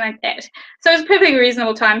 6:30, something like that. So it was a perfectly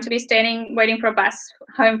reasonable time to be standing waiting for a bus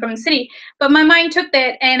home from the city. But my mind took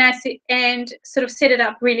that, and sort of set it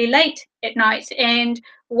up really late at night. And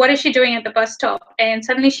what is she doing at the bus stop? And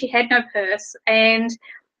suddenly she had no purse. And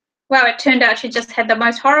well, it turned out she just had the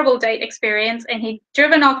most horrible date experience, and he'd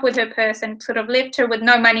driven off with her purse and sort of left her with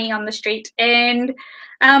no money on the street. And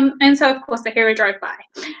so of course the hero drove by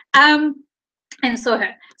and saw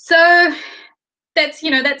her. So that's,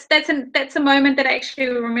 you know, that's a moment that I actually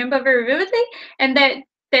remember very vividly, and that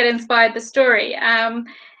inspired the story. And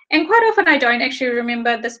quite often I don't actually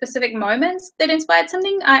remember the specific moments that inspired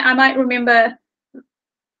something. I might remember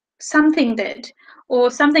something did, or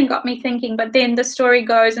something got me thinking, but then the story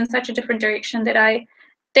goes in such a different direction that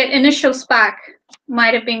that initial spark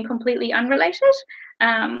might have been completely unrelated.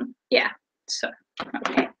 Yeah, so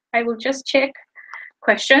okay, I will just check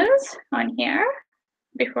questions on here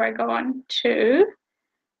before I go on to,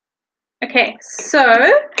 okay,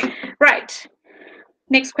 so right,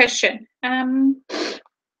 next question.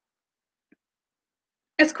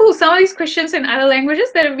 It's cool, some of these questions in other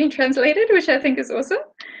languages that have been translated, which I think is awesome.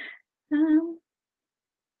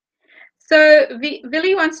 So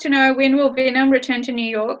Billy wants to know, when will Venom return to New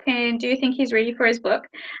York, and do you think he's ready for his book?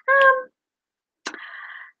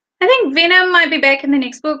 I think Venom might be back in the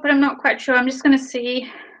next book, but I'm not quite sure. I'm just going to see.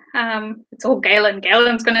 It's all Galen.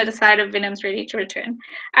 Galen's going to decide if Venom's ready to return.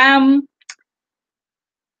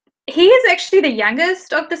 He is actually the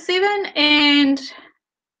youngest of the seven, and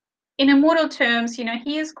in immortal terms, you know,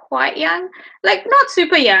 he is quite young, like not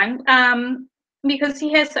super young, because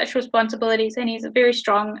he has such responsibilities, and he's very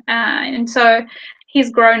strong, and so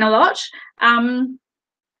he's grown a lot.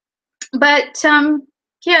 But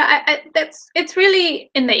yeah, it's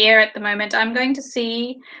really in the air at the moment. I'm going to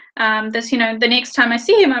see this, you know, the next time I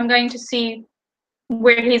see him, I'm going to see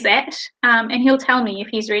where he's at, and he'll tell me if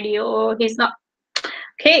he's ready or he's not.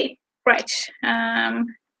 Okay, right.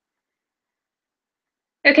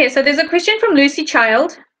 Okay, so there's a question from Lucy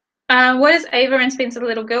Child. What is Ava and Spencer's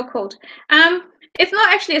little girl called? It's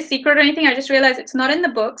not actually a secret or anything. I just realized it's not in the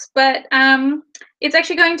books, but it's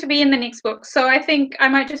actually going to be in the next book. So I think I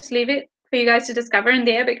might just leave it for you guys to discover in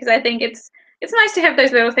there, because I think it's nice to have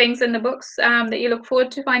those little things in the books that you look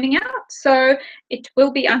forward to finding out. So it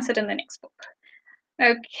will be answered in the next book.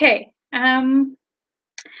 Okay.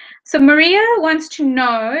 So Maria wants to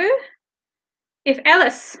know if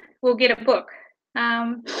Alice will get a book.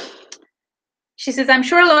 She says, I'm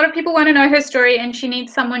sure a lot of people want to know her story and she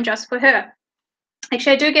needs someone just for her.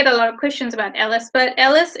 Actually, I do get a lot of questions about Alice, but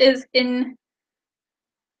Alice is in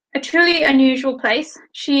a truly unusual place.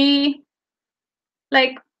 She,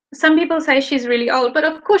 like, some people say she's really old, but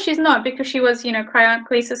of course she's not, because she was,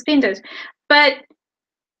 cryonically suspended. But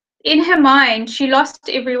in her mind, she lost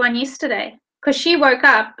everyone yesterday, because she woke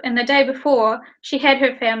up and the day before she had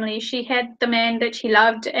her family, she had the man that she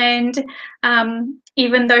loved, and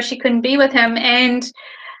even though she couldn't be with him, and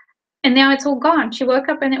now it's all gone. She woke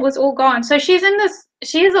up and it was all gone. So she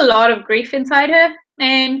has a lot of grief inside her,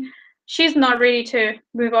 and she's not ready to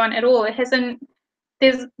move on at all.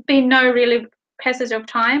 There's been no really passage of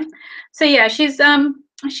time. So yeah,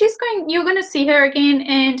 you're going to see her again,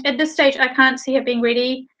 and at this stage I can't see her being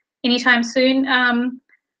ready anytime soon.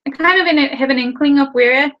 I kind of have an inkling of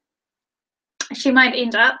where she might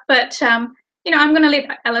end up, but I'm going to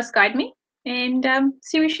let Alice guide me and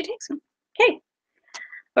see where she takes me. Okay.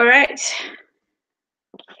 All right.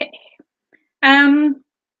 Okay.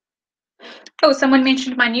 Oh, someone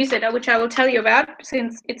mentioned my newsletter, which I will tell you about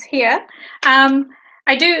since it's here.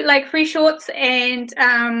 I do like free shorts and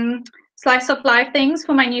slice of life things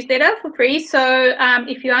for my newsletter for free. So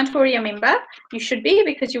if you aren't already a member, you should be,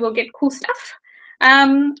 because you will get cool stuff.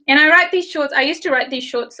 And I write these shorts. I used to write these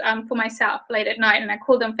shorts for myself late at night, and I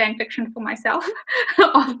call them fan fiction for myself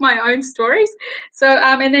of my own stories. So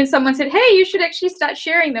and then someone said, hey, you should actually start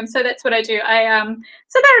sharing them. So that's what I do.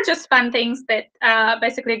 So they're just fun things that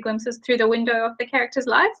basically glimpses through the window of the characters'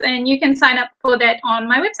 lives, and you can sign up for that on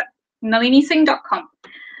my website, nalinisingh.com.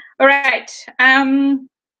 All right.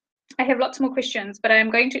 I have lots more questions, but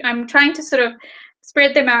I'm trying to sort of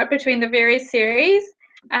spread them out between the various series.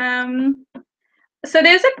 So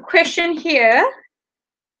there's a question here.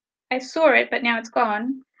 I saw it, but now it's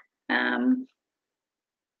gone.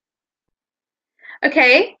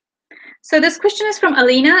 Okay. So this question is from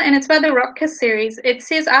Alina, and it's about the Rock Kiss series. It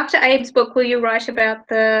says, after Abe's book, will you write about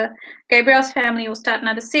the Gabriel's family or start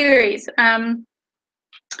another series?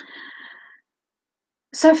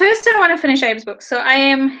 So first I want to finish Abe's book. So I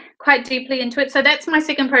am quite deeply into it. So that's my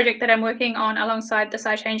second project that I'm working on alongside the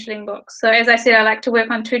Psy Changeling book. So as I said, I like to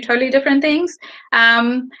work on two totally different things.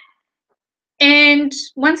 And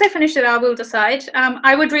once I finish it, I will decide.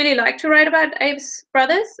 I would really like to write about Abe's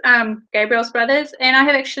brothers, Gabriel's brothers, and I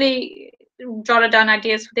have actually jotted down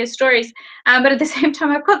ideas for their stories. But at the same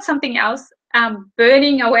time, I've got something else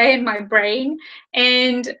burning away in my brain.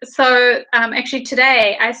 And so actually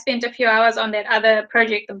today, I spent a few hours on that other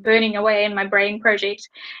project, the burning away in my brain project.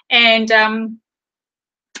 And I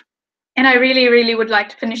really, really would like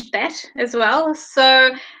to finish that as well.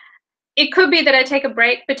 So it could be that I take a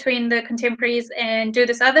break between the contemporaries and do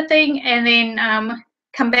this other thing, and then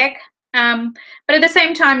come back. But at the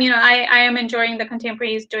same time, I am enjoying the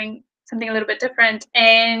contemporaries, doing something a little bit different,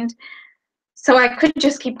 and so I could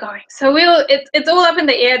just keep going. So it's all up in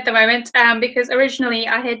the air at the moment, because originally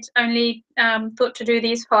I had only thought to do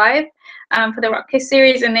these 5 for the Rock Kiss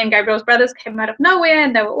series, and then Gabriel's brothers came out of nowhere,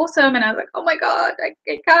 and they were awesome, and I was like, oh my god, I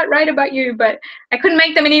can't write about you, but I couldn't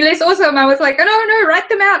make them any less awesome. I was like, oh no, write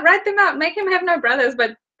them out, make him have no brothers.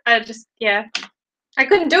 But I just, yeah, I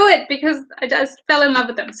couldn't do it because I just fell in love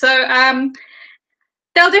with them. So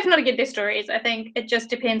they'll definitely get their stories. I think it just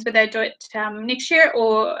depends whether I do it next year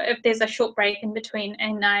or if there's a short break in between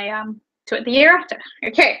and I do it the year after.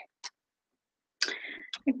 Okay,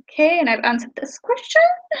 and I've answered this question.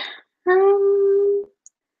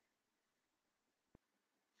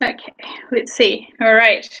 Okay, let's see. All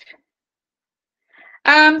right.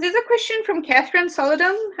 There's a question from Catherine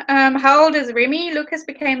Solidum. How old is Remy? Lucas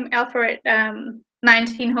became alpha at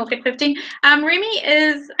 19, Hulk at 15. Remy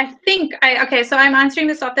is, I think, okay, so I'm answering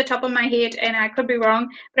this off the top of my head, and I could be wrong,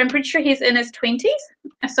 but I'm pretty sure he's in his 20s.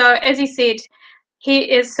 So as he said,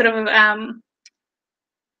 he is sort of,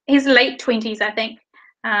 he's late 20s, I think,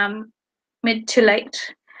 mid to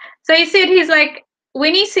late. So he said he's like,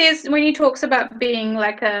 when he talks about being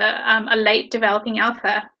like a late developing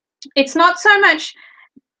alpha, it's not so much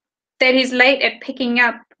that he's late at picking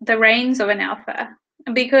up the reins of an alpha,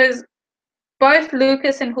 because both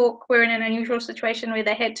Lucas and Hawk were in an unusual situation where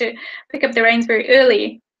they had to pick up the reins very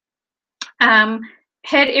early.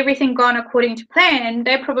 had everything gone according to plan,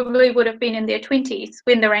 they probably would have been in their 20s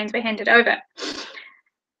when the reins were handed over.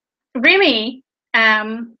 Remy,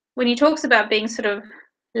 when he talks about being sort of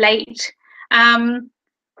late,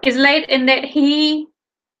 is late in that he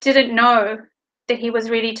didn't know that he was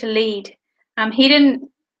ready to lead. He didn't,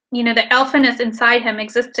 the alphaness inside him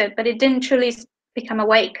existed, but it didn't truly become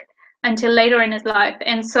awake until later in his life.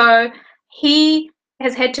 And so he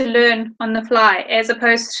has had to learn on the fly, as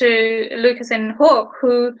opposed to Lucas and Hawk,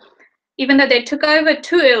 who, even though they took over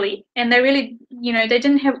too early and they really, they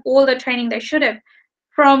didn't have all the training they should have,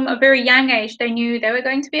 from a very young age, they knew they were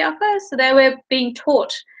going to be alphas, so they were being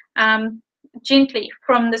taught gently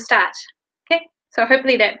from the start. Okay, so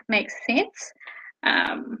hopefully that makes sense.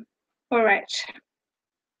 All right.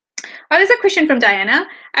 Oh, there's a question from Diana.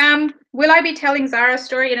 Will I be telling Zara's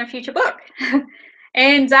story in a future book?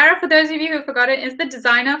 And Zara, for those of you who forgot it, is the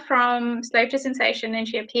designer from Slave to Sensation, and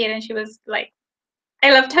she appeared and she was like,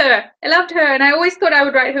 I loved her. I loved her, and I always thought I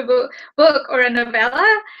would write her book or a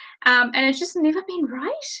novella, and it's just never been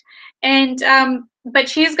right. And but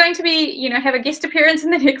she is going to be, have a guest appearance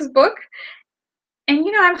in the next book, and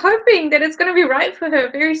I'm hoping that it's going to be right for her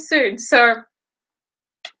very soon. So,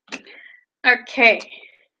 okay,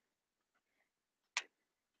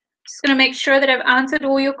 just going to make sure that I've answered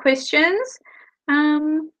all your questions.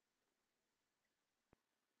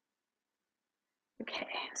 Okay,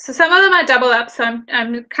 so some of them are double up, so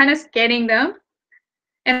I'm kind of scanning them,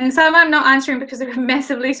 and some I'm not answering because they're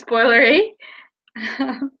massively spoilery.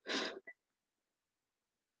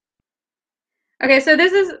 Okay, so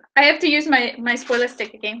this is, I have to use my spoiler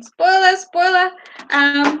stick again. Spoiler.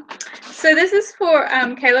 So this is for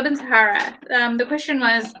Caleb and Sahara. The question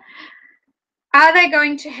was, are they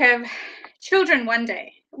going to have children one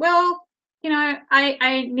day? Well,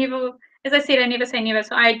 I never, as I said, I never say never,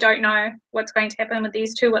 so I don't know what's going to happen with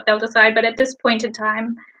these two, what they'll decide, but at this point in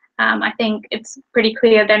time, I think it's pretty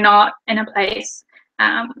clear they're not in a place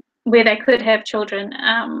where they could have children.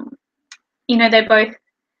 They both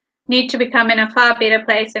need to become in a far better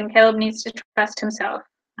place, and Caleb needs to trust himself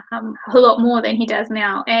a whole lot more than he does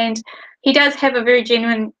now. And he does have a very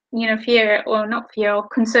genuine, fear, or not fear, or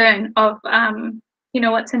concern of,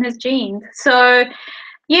 what's in his genes. So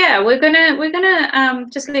yeah, we're gonna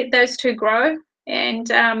just let those two grow and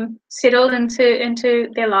settle into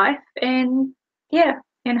their life, and yeah,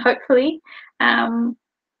 and hopefully, they'll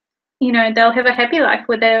have a happy life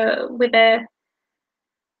with their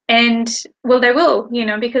and well, they will,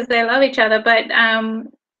 because they love each other, but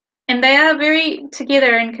and they are very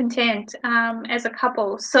together and content as a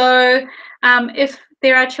couple. So if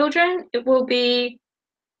there are children, it will be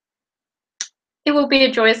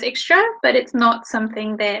a joyous extra, but it's not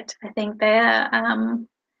something that I think they're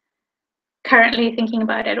currently thinking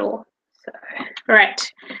about at all. So,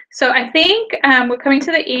 right. So I think we're coming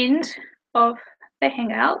to the end of the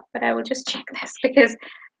Hangout, but I will just check this because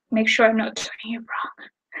make sure I'm not doing it wrong.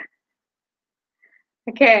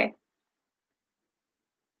 Okay.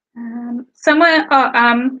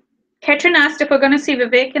 Katrin asked if we're going to see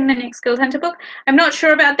Vivek in the next Guild Hunter book. I'm not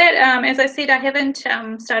sure about that. As I said, I haven't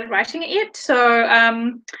started writing it yet, so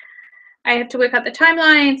I have to work out the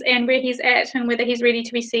timelines and where he's at and whether he's ready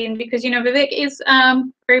to be seen, because Vivek is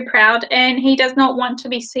very proud, and he does not want to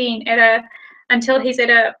be seen until he's at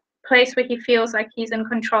a place where he feels like he's in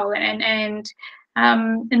control. And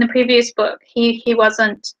in the previous book, he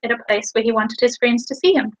wasn't at a place where he wanted his friends to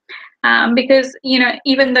see him, because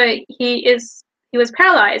even though he was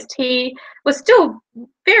paralyzed, he was still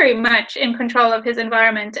very much in control of his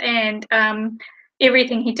environment and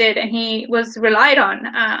everything he did, and he was relied on.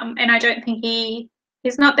 And I don't think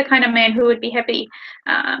he's not the kind of man who would be happy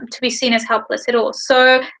to be seen as helpless at all.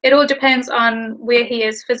 So it all depends on where he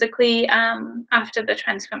is physically after the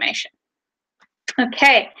transformation.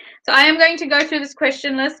 Okay, so I am going to go through this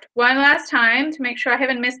question list one last time to make sure I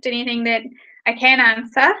haven't missed anything that I can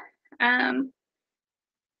answer.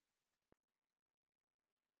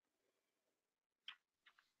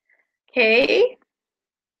 Okay.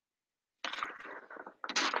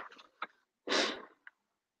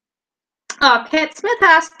 Oh, Kat Smith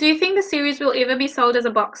asked, do you think the series will ever be sold as a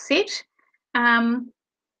box set?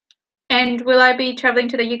 And will I be traveling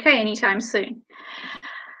to the UK anytime soon?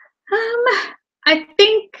 I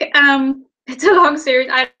think it's a long series.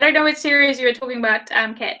 I don't know which series you were talking about,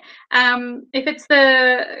 Kat. If it's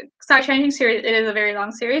the Star Changing series, it is a very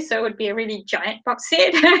long series, so it would be a really giant box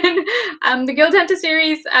set. The Guild Hunter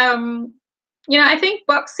series, I think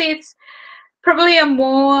box sets probably are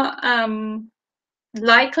more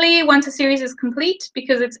likely once a series is complete,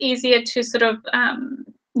 because it's easier to sort of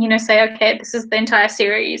say, okay, this is the entire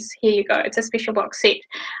series. Here you go. It's a special box set.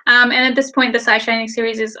 And at this point, the Side Shining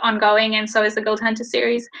series is ongoing, and so is the Guild Hunter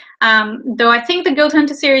series. Though I think the Guild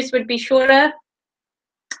Hunter series would be shorter,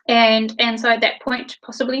 and so at that point,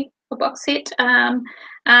 possibly a box set.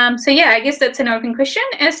 So yeah, I guess that's an open question.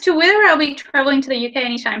 As to whether I'll be traveling to the UK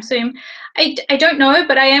anytime soon, I don't know,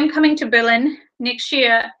 but I am coming to Berlin next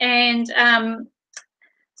year, and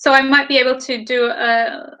so I might be able to do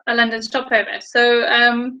a London stopover. So,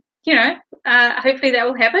 hopefully that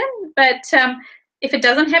will happen. But if it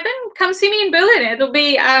doesn't happen, come see me in Berlin. It'll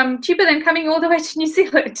be cheaper than coming all the way to New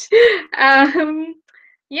Zealand.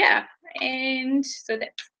 Yeah, and so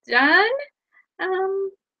that's done.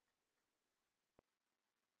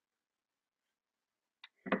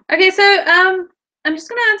 Okay, so I'm just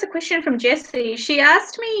going to answer a question from Jessie. She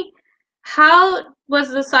asked me, how was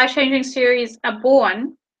the Side Changing series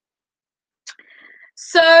born?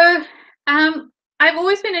 So I've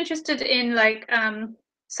always been interested in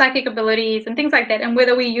psychic abilities and things like that, and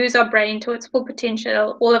whether we use our brain to its full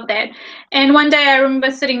potential, all of that. And one day I remember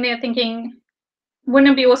sitting there thinking,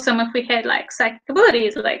 wouldn't it be awesome if we had like psychic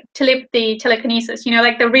abilities, like telepathy, telekinesis,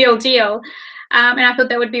 like the real deal? And I thought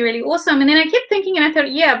that would be really awesome. And then I kept thinking, and I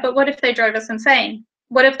thought, yeah, but what if they drove us insane?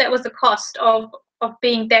 What if that was the cost of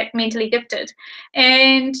being that mentally gifted?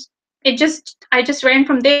 And I just ran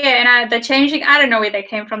from there. And the changing, I don't know where they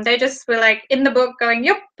came from. They just were like in the book going,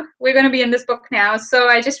 yep, we're going to be in this book now. So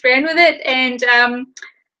I just ran with it, and it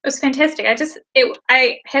was fantastic.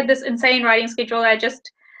 I had this insane writing schedule. I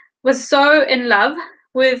just was so in love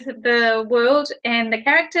with the world and the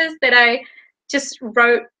characters that I just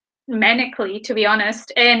wrote manically, to be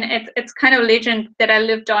honest. And it's kind of legend that I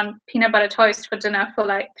lived on peanut butter toast for dinner for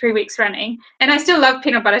like 3 weeks running. And I still love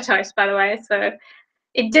peanut butter toast, by the way. So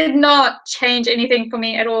it did not change anything for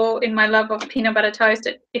me at all in my love of peanut butter toast.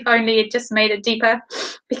 If only it just made it deeper,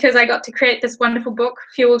 because I got to create this wonderful book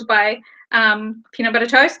fueled by peanut butter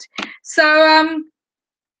toast. So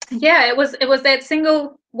yeah, it was that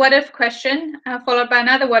single what if question followed by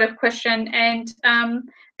another what if question, and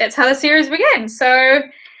that's how the series began. So,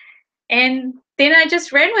 and then I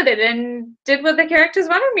just ran with it and did what the characters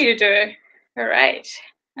wanted me to do. All right.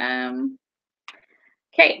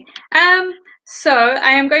 Okay. So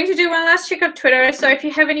I am going to do one last check of Twitter. So if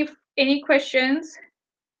you have any questions,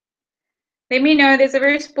 let me know. There's a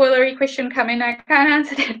very spoilery question coming. I can't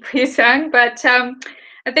answer that for you, Sang, but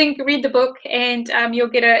I think read the book and you'll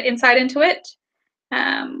get an insight into it.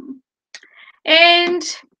 And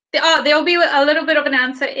there'll be a little bit of an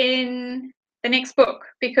answer in the next book,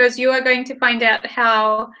 because you are going to find out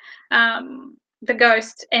how the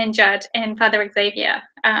ghost and Judd and Father Xavier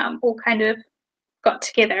all kind of got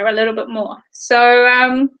together a little bit more.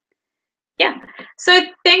 So yeah, so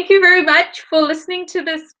thank you very much for listening to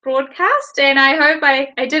this broadcast, and I hope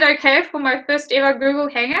I did okay for my first ever Google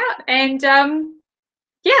Hangout. And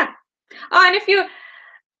yeah. Oh, and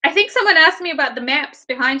I think someone asked me about the maps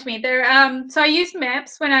behind me. So I use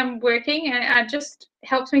maps when I'm working, and it just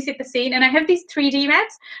helps me set the scene. And I have these 3D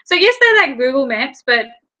maps. So yes, they're like Google Maps, but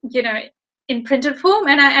in printed form.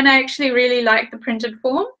 And I actually really like the printed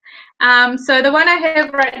form. So the one I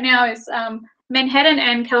have right now is Manhattan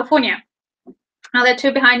and California. Now they're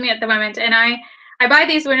two behind me at the moment, and I buy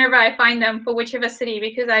these whenever I find them for whichever city,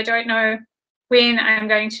 because I don't know when I'm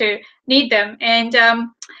going to need them. And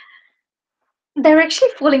they're actually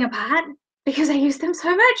falling apart because I use them so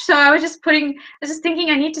much. So I was just thinking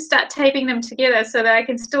I need to start taping them together so that I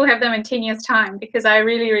can still have them in 10 years' time, because I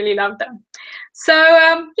really, really love them. So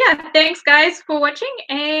yeah, thanks guys for watching,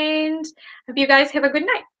 and hope you guys have a good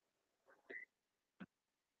night.